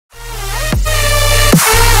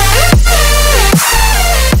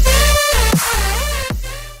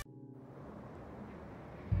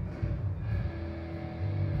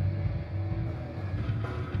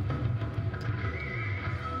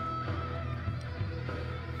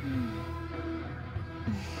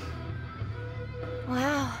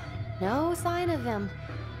No sign of him.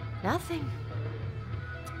 Nothing.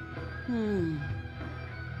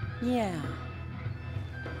 Yeah.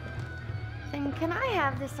 Then can I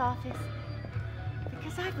have this office?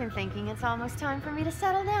 Because I've been thinking it's almost time for me to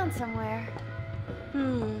settle down somewhere.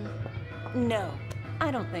 No, I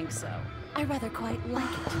don't think so. I rather quite like it.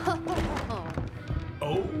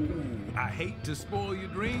 Oh, I hate to spoil your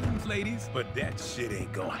dreams, ladies, but that shit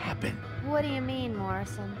ain't gonna happen. What do you mean,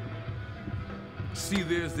 Morrison? See,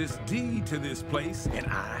 there's this deed to this place, and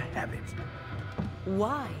I have it.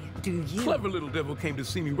 Why do you? Clever little devil came to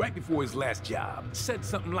see me right before his last job. Said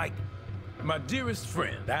something like, "My dearest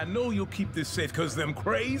friend, I know you'll keep this safe because them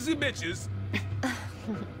crazy bitches..."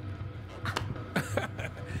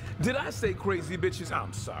 Did I say crazy bitches?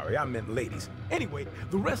 I'm sorry, I meant ladies. Anyway,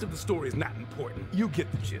 the rest of the story is not important. You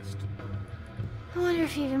get the gist. I wonder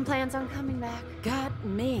if he even plans on coming back. Got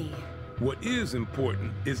me. What is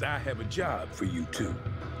important is I have a job for you two.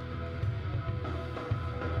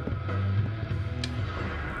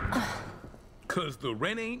 Cause the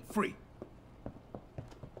rent ain't free.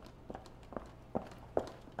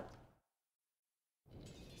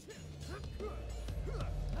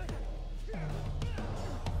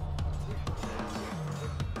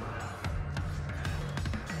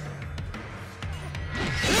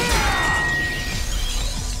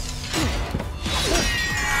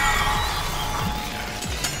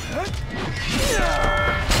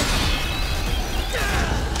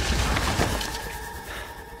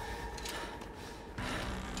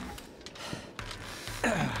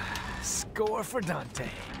 Score for Dante.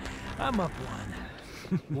 I'm up one.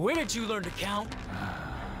 Where did you learn to count?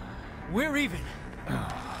 We're even.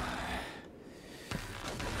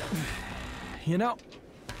 You know,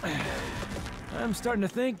 I'm starting to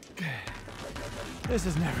think this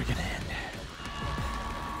is never gonna end.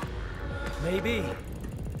 Maybe.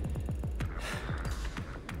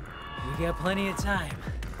 We got plenty of time.